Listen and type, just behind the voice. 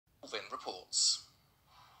Woolvin reports.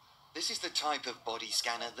 This is the type of body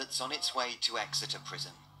scanner that's on its way to Exeter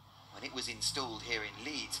Prison. When it was installed here in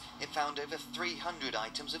Leeds, it found over 300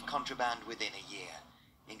 items of contraband within a year,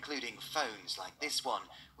 including phones like this one,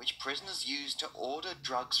 which prisoners use to order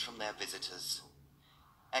drugs from their visitors.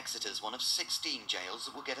 Exeter's one of 16 jails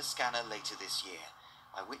that will get a scanner later this year,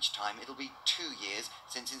 by which time it'll be 2 years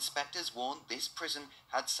since inspectors warned this prison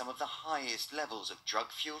had some of the highest levels of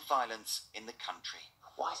drug-fueled violence in the country.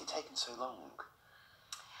 Why has it taken so long?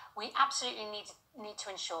 We absolutely need to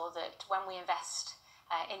ensure that when we invest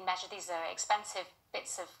in measure, these are expensive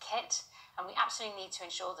bits of kit, and we absolutely need to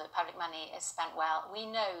ensure that public money is spent well. We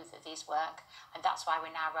know that these work, and that's why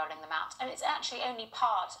we're now rolling them out. And it's actually only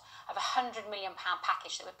part of a £100 million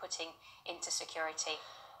package that we're putting into security.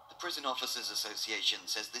 The Prison Officers Association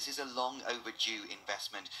says this is a long overdue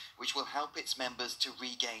investment which will help its members to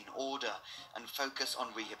regain order and focus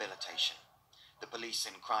on rehabilitation. The Police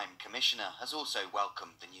and Crime Commissioner has also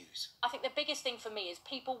welcomed the news. I think the biggest thing for me is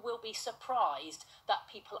people will be surprised that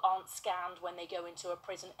people aren't scanned when they go into a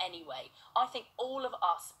prison anyway. I think all of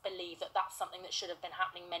us believe that that's something that should have been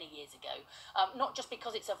happening many years ago. Not just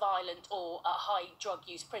because it's a violent or a high drug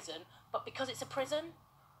use prison, but because it's a prison.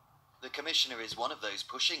 The Commissioner is one of those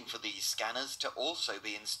pushing for these scanners to also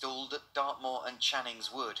be installed at Dartmoor and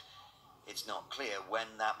Channings Wood. It's not clear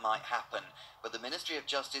when that might happen, but the Ministry of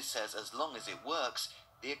Justice says as long as it works,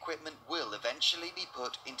 the equipment will eventually be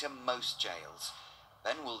put into most jails.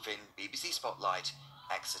 Ben Woolvin, BBC Spotlight,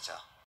 Exeter.